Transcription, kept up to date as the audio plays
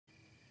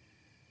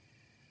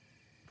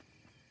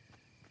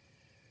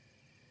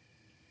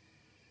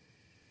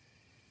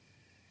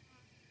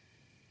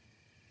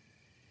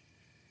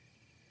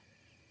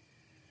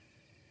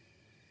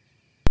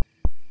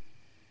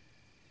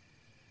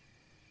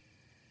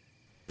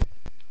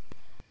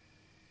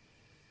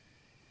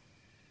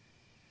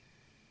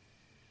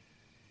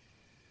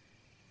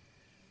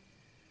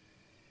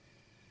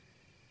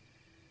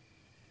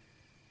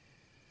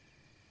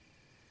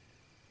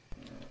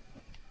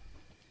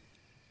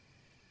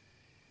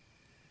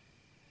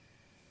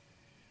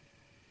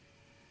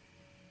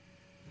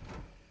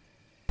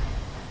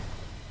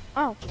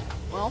Oh,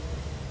 well.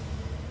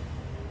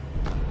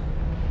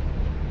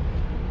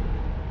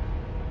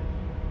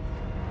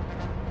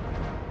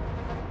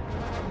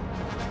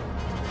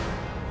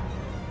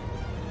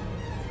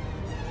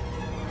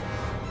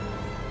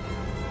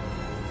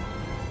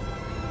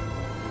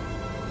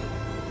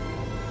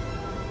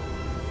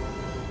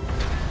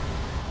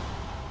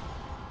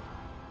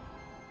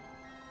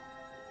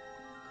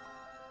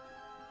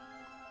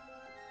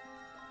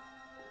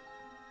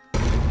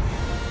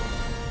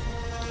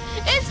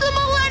 It's the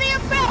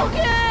Millennium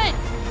Falcon!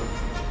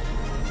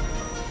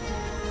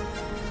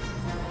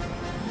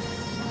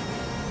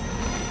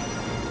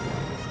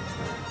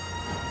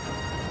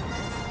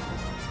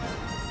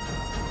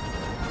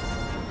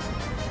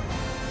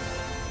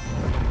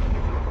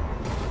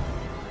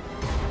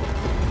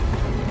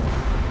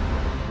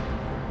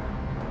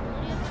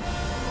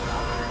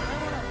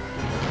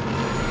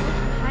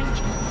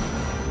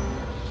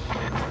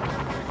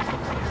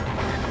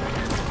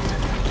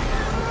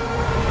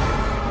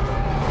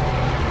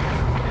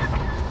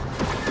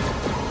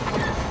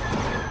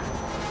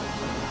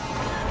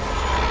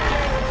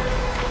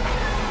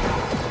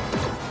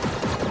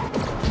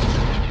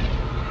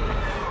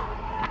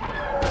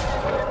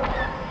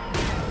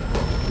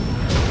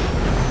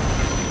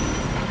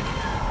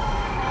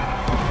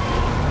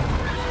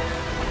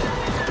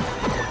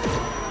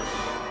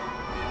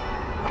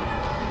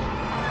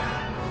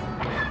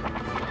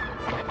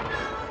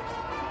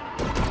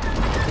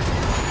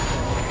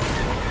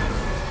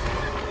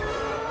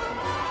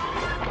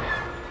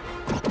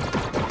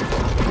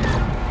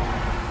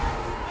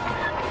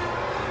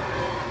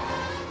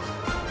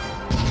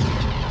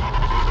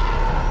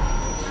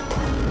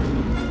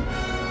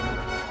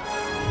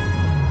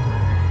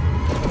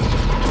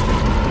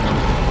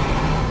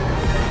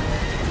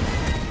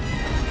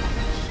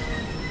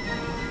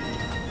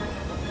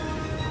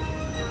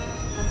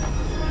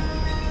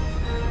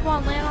 Come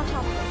on, land on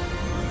top of it.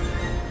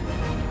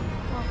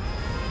 Come on.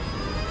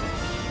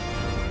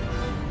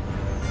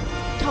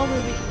 Tell me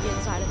we can get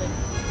inside of it.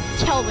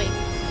 Tell me.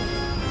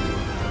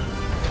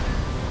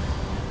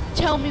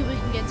 Tell me we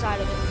can get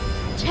inside of it.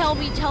 Tell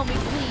me,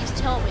 please,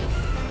 tell me.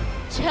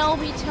 Tell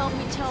me.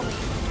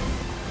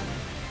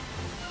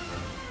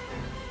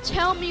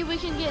 Tell me we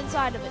can get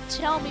inside of it.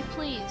 Tell me,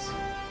 please.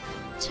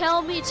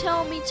 Tell me.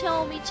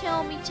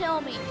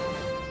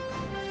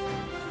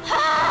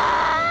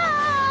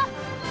 Ah!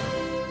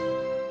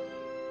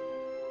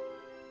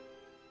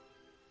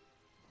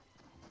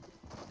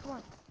 Come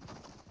on.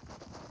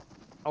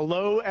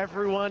 Hello,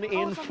 everyone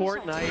in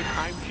Fortnite.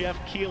 I'm Jeff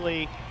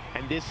Keighley,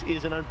 and this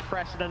is an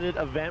unprecedented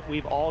event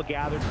we've all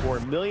gathered for.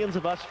 Millions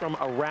of us from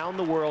around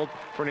the world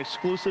for an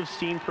exclusive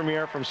scene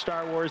premiere from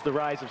Star Wars: The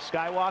Rise of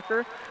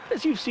Skywalker.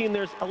 As you've seen,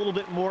 there's a little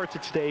bit more to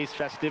today's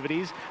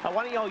festivities.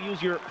 Why don't y'all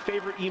use your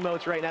favorite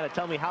emotes right now to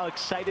tell me how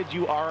excited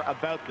you are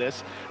about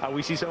this.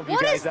 We see some of you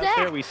guys out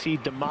there. We see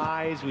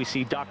Demise, we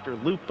see Dr.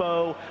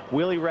 Lupo,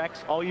 Willie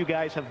Rex. All you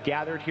guys have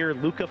gathered here.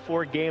 Luca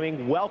 4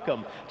 Gaming,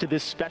 welcome to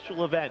this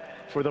special event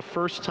for the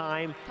first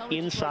time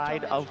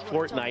inside of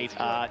Fortnite.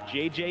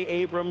 J.J.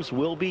 Abrams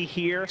will be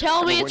here.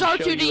 Tell me it's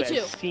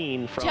R2-D2.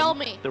 Scene from Tell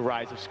me. The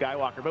Rise of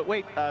Skywalker. But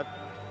wait,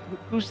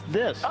 who's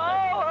this? Oh,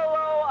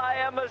 hello, I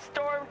am a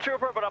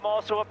stormtrooper, but I'm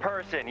also a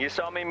person. You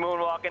saw me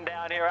moonwalking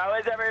down here. How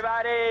is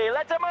everybody?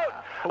 Let's emote!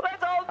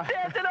 Let's all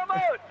dance and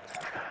emote!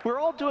 We're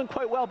all doing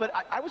quite well, but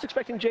I was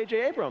expecting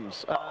J.J.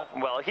 Abrams.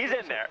 Well, he's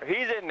in there.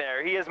 He's in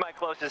there. He is my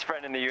closest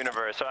friend in the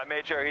universe, so I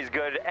made sure he's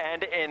good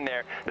and in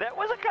there. That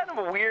was a kind of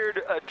a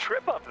weird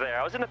trip up there.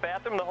 I was in the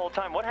bathroom the whole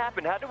time. What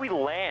happened? How did we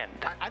land?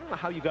 I don't know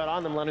how you got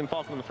on the Millennium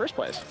Falcon in the first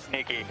place.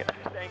 Sneaky.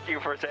 Thank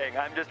you for saying.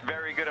 I'm just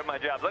very good at my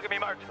job. Look at me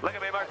march. Look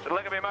at me march.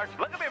 Look at me march.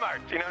 Look at me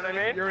march. You know what I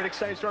mean? You're an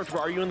excited stormtrooper.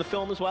 Are you in the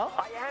film as well?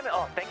 I am.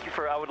 Oh, thank you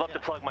for. I would love to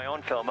plug my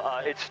own film.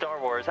 It's Star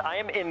Wars. I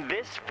am in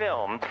this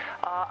film.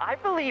 I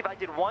believe I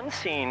did one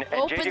scene,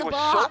 and JJ was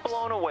so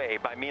blown away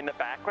by me in the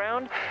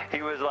background.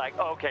 He was like,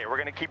 "Okay, we're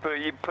gonna keep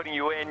putting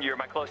you in. You're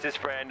my closest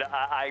friend.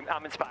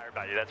 I'm inspired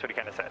by you." That's what he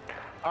kind of said.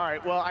 All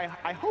right. Well,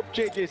 I hope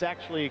JJ's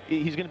actually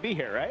he's going to be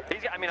here, right?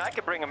 I mean, I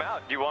could bring him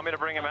out. Do you want me to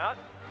bring him out?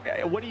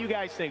 What do you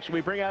guys think? Should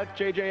we bring out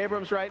J.J.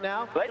 Abrams right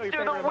now? Let's do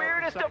the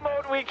weirdest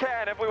emote we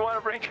can if we want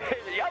to bring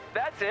JJ. Yep,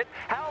 that's it.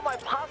 How am I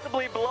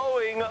possibly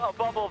blowing a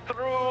bubble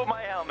through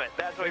my helmet?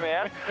 That's what we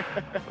meant.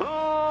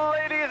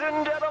 Ladies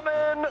and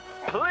gentlemen,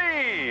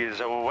 please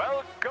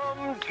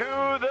welcome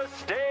to the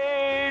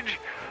stage,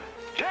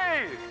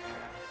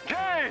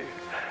 J.J.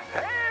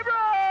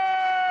 Abrams!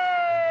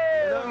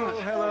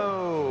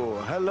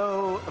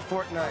 Hello,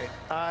 Fortnite.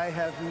 I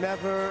have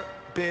never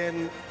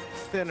been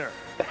thinner.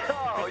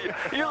 Oh,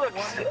 you look...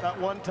 Not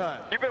one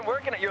time. You've been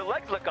working at your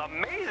legs look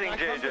amazing, JJ. I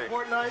come to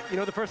Fortnite, you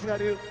know the first thing I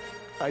do?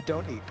 I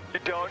don't eat. You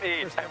don't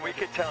eat, and we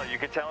could tell. You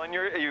could tell in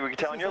your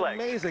legs.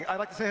 Amazing. I'd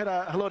like to say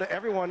hello to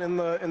everyone in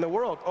the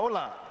world.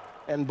 Hola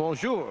and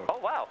bonjour. Oh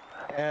wow.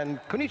 and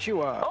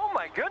konnichiwa. Oh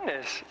my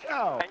goodness.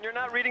 Ciao. And you're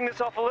not reading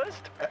this off a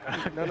list?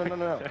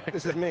 No.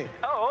 This is me.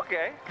 Oh,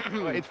 okay.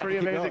 It's pretty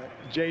amazing.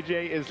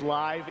 JJ is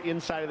live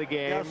inside of the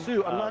game. Yeah,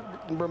 Sue, I'm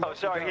not. Oh,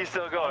 sorry, he's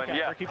still going. Okay,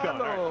 Yeah. keep going.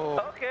 Hello.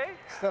 Okay.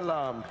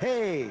 Salam.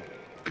 Hey.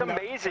 It's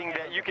amazing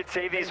that you could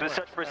say these with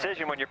such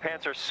precision when your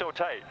pants are so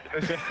tight.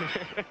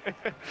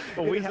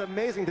 Well, It's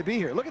amazing to be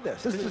here. Look at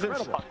this. This is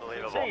incredible.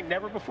 Unbelievable. Insane.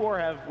 Never before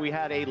have we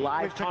had a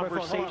live Check my phone.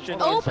 Hold on, conversation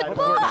hold on. inside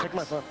Open Fortnite. Check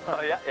my phone.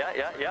 Oh,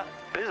 yeah.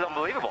 This is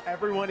unbelievable.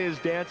 Everyone is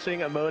dancing,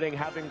 emoting,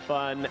 having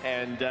fun,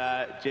 and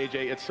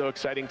JJ, it's so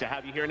exciting to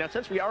have you here. Now,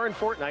 since we are in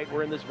Fortnite,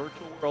 we're in this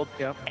virtual world.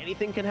 Yep.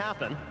 Anything can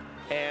happen,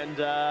 and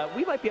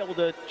we might be able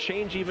to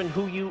change even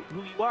who you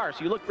are.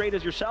 So you look great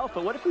as yourself,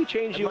 but what if we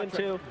change you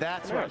into?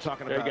 That's what I'm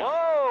talking There you about. go.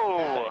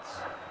 Whoa!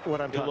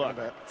 What I'm talking look.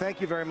 about.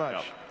 Thank you very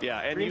much. Yeah,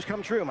 and Dreams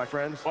come true, my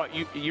friends. well,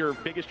 your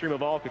biggest dream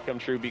of all could come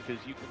true because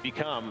you could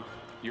become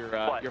your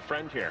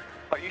friend here.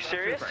 Are you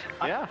serious?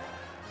 Yeah.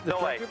 The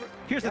No way. Stormtrooper?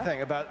 Here's the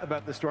thing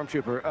about the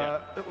Stormtrooper.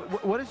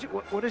 What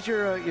is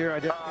your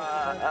identity?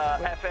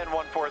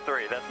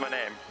 FN143, that's my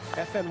name.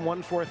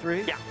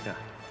 FN143?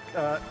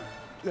 Yeah.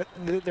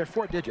 They're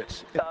 4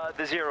 digits.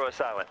 The 0 is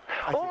silent.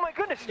 Oh my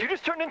goodness, you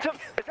just turned into, is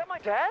that my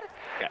dad?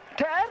 Yeah.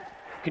 Dad?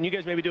 Can you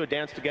guys maybe do a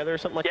dance together or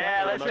something like that?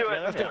 Yeah, Or let's do it.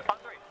 together? Let's do it. On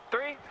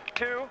 3,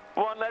 2,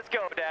 1, let's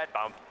go, Dad.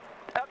 Bump.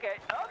 Okay.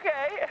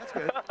 That's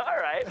good. All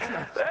right.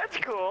 That's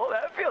cool.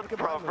 That feels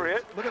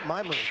appropriate. Look at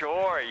my moves.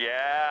 Sure,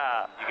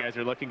 yeah. You guys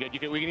are looking good. We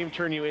can even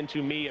turn you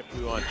into me if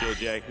we want,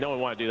 JJ. No one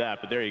want to do that,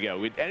 but there you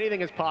go.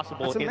 Anything is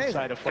possible That's amazing.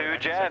 inside of Fortnite. 2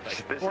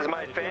 Jeffs. This is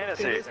my It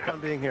fantasy. is fun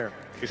being here.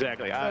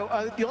 Exactly.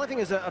 So, the only thing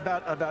is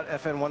about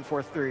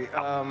FN143.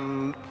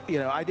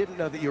 I didn't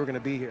know that you were going to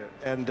be here,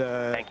 and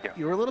Thank you.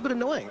 You were a little bit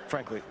annoying,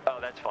 frankly. Oh,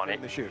 that's funny.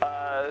 In the shoot.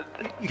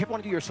 You kept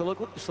wanting to do your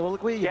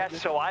soliloquy. Yeah,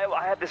 so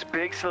I had this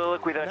big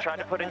soliloquy that I tried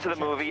to put into the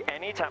movie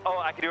anytime. Oh,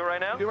 I can do it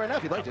right now? Do it right now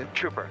if you'd like to.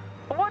 Trooper.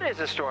 What is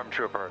a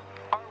stormtrooper?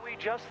 Are we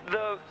just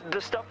the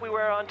stuff we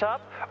wear on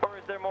top, or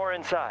is there more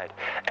inside?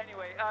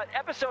 Anyway,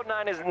 episode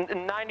 9 is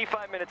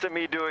 95 minutes of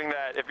me doing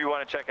that if you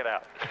want to check it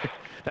out.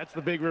 That's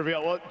the big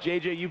reveal. Well,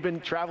 JJ, you've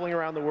been traveling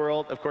around the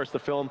world. Of course, the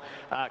film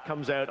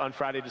comes out on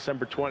Friday,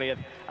 December 20th.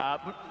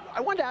 I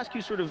wanted to ask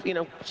you sort of,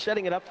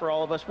 setting it up for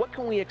all of us, what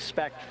can we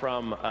expect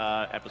from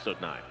episode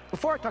 9?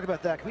 Before I talk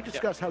about that, can we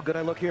discuss how good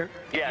I look here?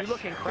 Yes. You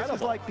look incredible.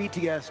 This is like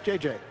BTS,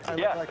 JJ. I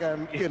Yeah. look like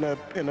I'm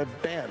in a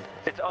band.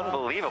 It's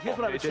unbelievable. Here's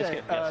what I would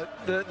say. Yes.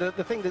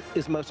 The thing that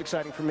is most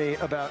exciting for me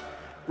about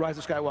Rise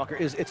of Skywalker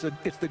is it's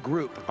the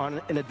group on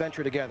an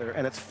adventure together,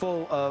 and it's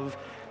full of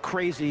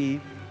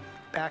crazy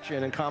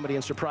action and comedy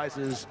and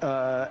surprises,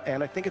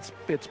 and I think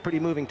it's pretty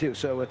moving too.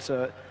 So it's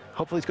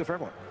hopefully it's good for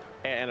everyone.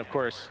 And of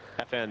course,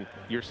 FN,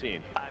 your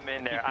scene. I'm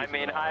in there. I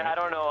mean, I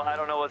don't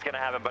know what's going to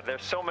happen, but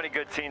there's so many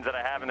good scenes that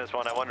I have in this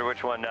one. I wonder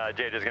which one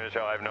JJ's going to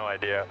show. I have no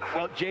idea.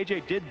 Well,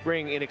 JJ did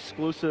bring an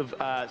exclusive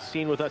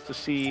scene with us to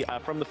see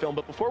from the film,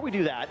 but before we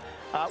do that,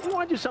 we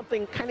want to do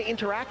something kind of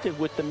interactive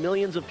with the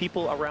millions of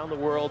people around the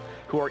world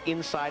who are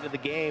inside of the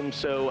game.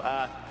 So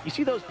you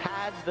see those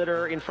pads that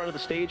are in front of the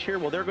stage here?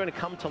 Well, they're going to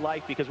come to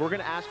life because we're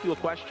going to ask you a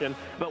question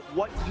about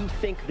what you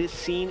think this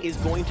scene is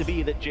going to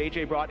be that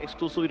JJ brought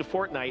exclusively to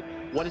Fortnite.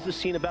 What is the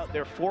scene about?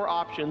 There are 4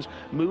 options.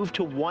 Move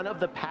to one of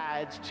the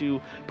pads to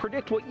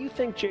predict what you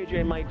think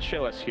JJ might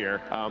show us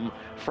here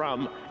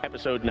from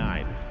episode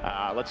 9.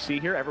 Let's see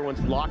here.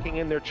 Everyone's locking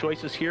in their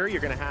choices here.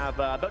 You're going to have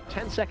about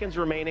 10 seconds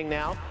remaining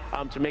now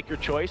to make your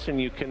choice, and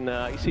you can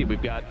you see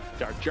we've got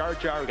Darth Jar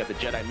Jar, we've got the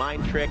Jedi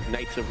Mind Trick,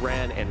 Knights of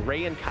Ren, and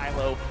Rey and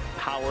Kylo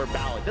Power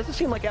Ballad. Doesn't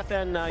seem like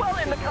FN. Well,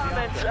 in the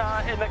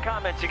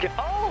comments, you can.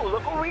 Oh,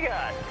 look what we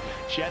got.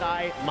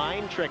 Jedi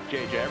Mind Trick,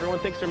 JJ. Everyone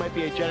thinks there might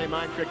be a Jedi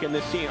Mind Trick in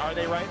this scene. Are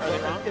they right? Are they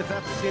wrong? If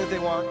that's the scene that they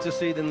want to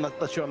see, then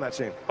let's show them that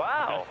scene.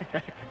 Wow.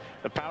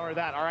 The power of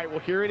that. All right, well,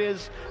 here it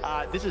is.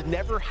 This has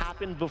never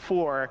happened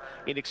before,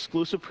 an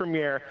exclusive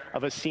premiere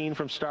of a scene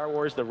from Star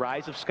Wars The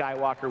Rise of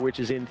Skywalker, which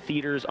is in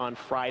theaters on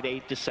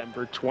Friday,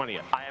 December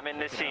 20th. I am in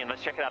this scene.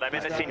 Let's check it out. I'm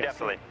in the scene,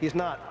 definitely. He's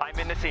not. I'm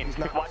in the scene. He's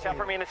not Watch out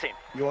for me in the scene.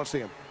 You won't see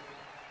him.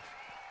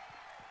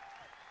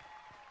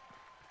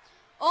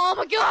 Oh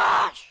my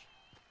gosh!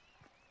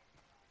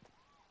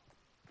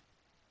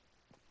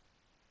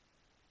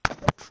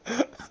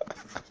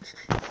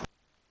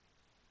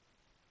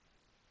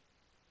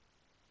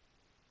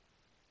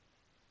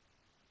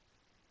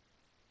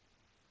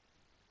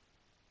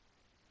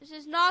 This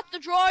is not the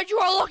droid you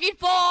are looking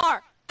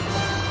for!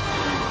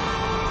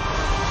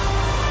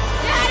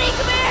 Daddy,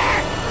 come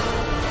here!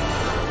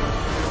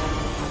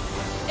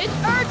 It's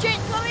urgent,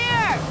 come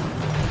here!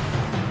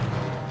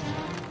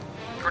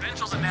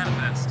 Credentials and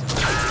manifest.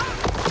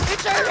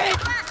 It's urgent!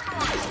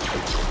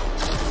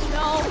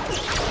 No.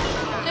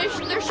 They're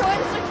showing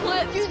us a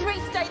clip. Use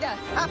race data.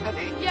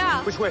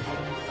 Yeah. Which way?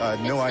 No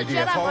It's the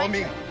idea. Jedi Follow mind me.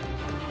 trick.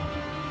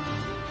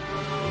 Oh,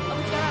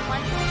 the Jedi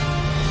mind trick.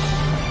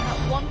 That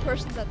one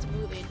person that's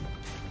moving.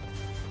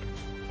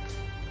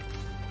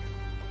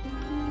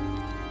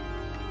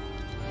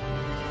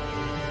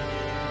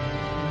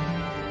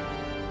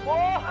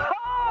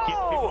 Give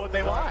people Whoa! what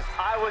they want.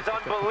 I was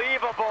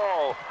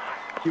unbelievable.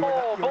 You were Oh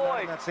not, you were not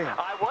boy, in that scene.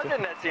 I was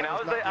in that scene.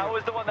 I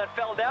was the one that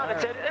fell down and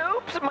said,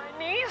 "Oops, my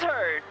knees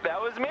hurt." That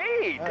was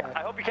me. Right.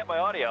 I hope you kept my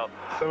audio.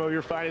 Some of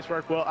your finest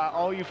work. Well,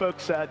 all you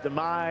folks,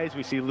 Demise,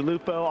 we see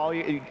Lulupo, all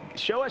you,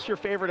 show us your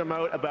favorite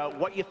emote about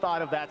what you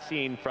thought of that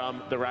scene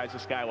from The Rise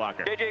of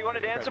Skywalker. JJ, you want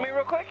to dance with me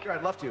real quick? Sure,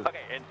 I'd love to. Okay,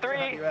 in 3,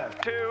 Happy you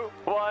asked. 2,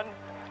 1,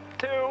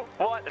 2,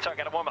 1. Sorry, I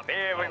got to warm up.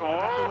 Here we go.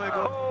 I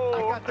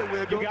got the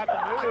wiggle. You got the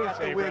I moves, got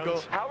the Abrams.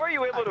 wiggle. How are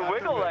you able to I got the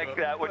wiggle like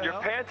wiggle. that when your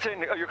Well, pants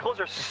and your clothes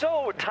are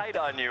so tight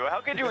on you?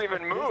 How could you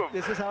even move?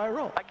 This is how I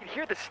roll. I can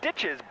hear the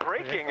stitches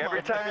breaking Come every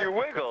on, time man. you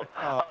wiggle.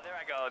 Oh. Oh, there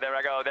I go, there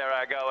I go, there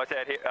I go. I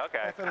said here.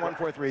 Okay.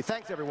 FN143.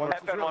 Thanks, everyone.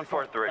 This was really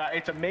fun. FN143.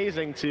 It's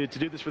amazing to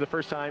do this for the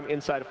first time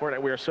inside of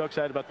Fortnite. We are so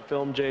excited about the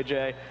film,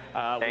 JJ.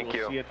 Thank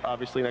you. We'll see it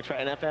obviously next try.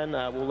 And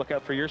FN, we'll look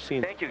out for your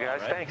scene. Thank you,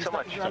 guys. Thanks so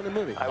much. You're in the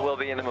movie. I will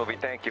be in the movie.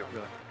 Thank you.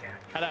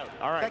 Head out.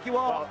 All right. Thank you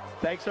all. Well,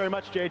 thanks very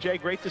much,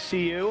 JJ. Great to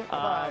see you.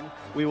 Bye-bye.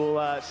 We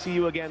will see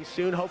you again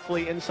soon,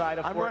 hopefully inside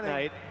of I'm Fortnite.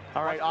 running.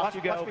 All right, Watch- off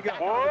you go. watch me go.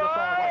 Back over the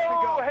phone.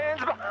 Whoa! go.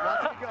 Hands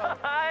Watch me go.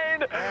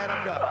 behind. And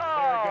I'm done.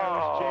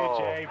 There goes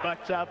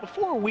JJ. But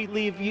before we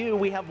leave you,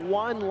 we have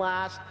one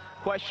last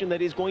question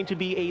that is going to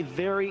be a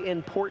very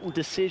important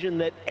decision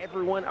that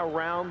everyone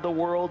around the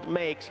world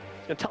makes.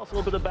 It's going to tell us a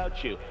little bit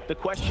about you. The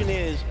question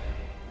is,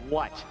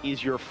 what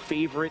is your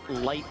favorite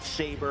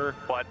lightsaber?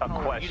 What a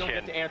question. You don't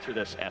get to answer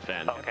this,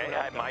 FN. Okay,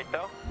 I might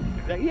though.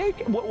 Yeah,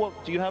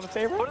 do you have a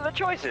favorite? What are the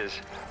choices?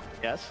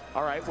 Yes.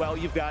 All right. Well,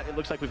 you've got. It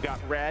looks like we've got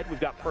red, we've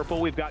got purple,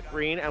 we've got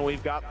green, and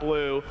we've got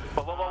blue.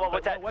 Whoa,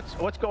 what's that?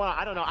 What's going on?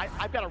 I don't know.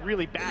 I've got a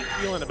really bad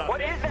feeling about What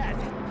this. is that?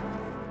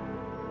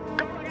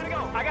 Go,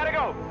 I gotta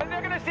go. And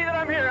they're gonna see that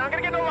I'm here. I'm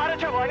gonna get in a lot of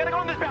trouble. I gotta go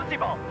on this bouncy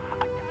ball. I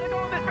gotta go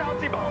on this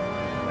bouncy ball.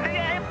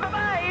 Yeah,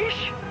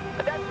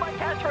 bye-bye. That's my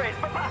catchphrase.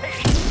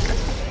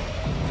 Bye-bye.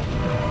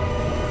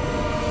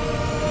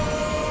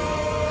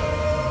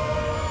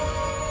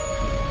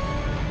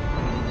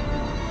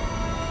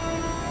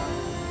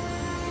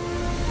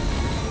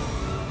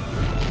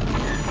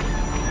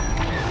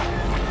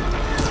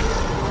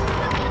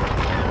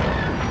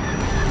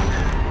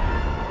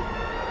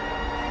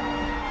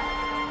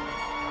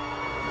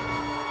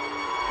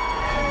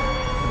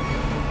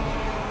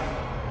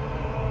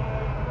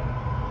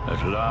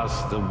 At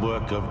last the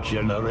work of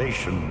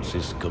generations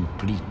is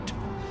complete.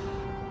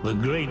 The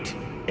great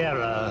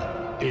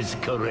error is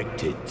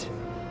corrected.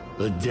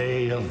 The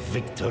day of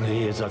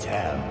victory is at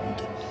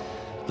hand.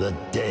 The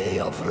day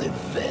of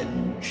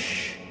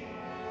revenge.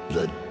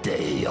 The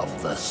day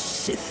of the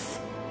Sith.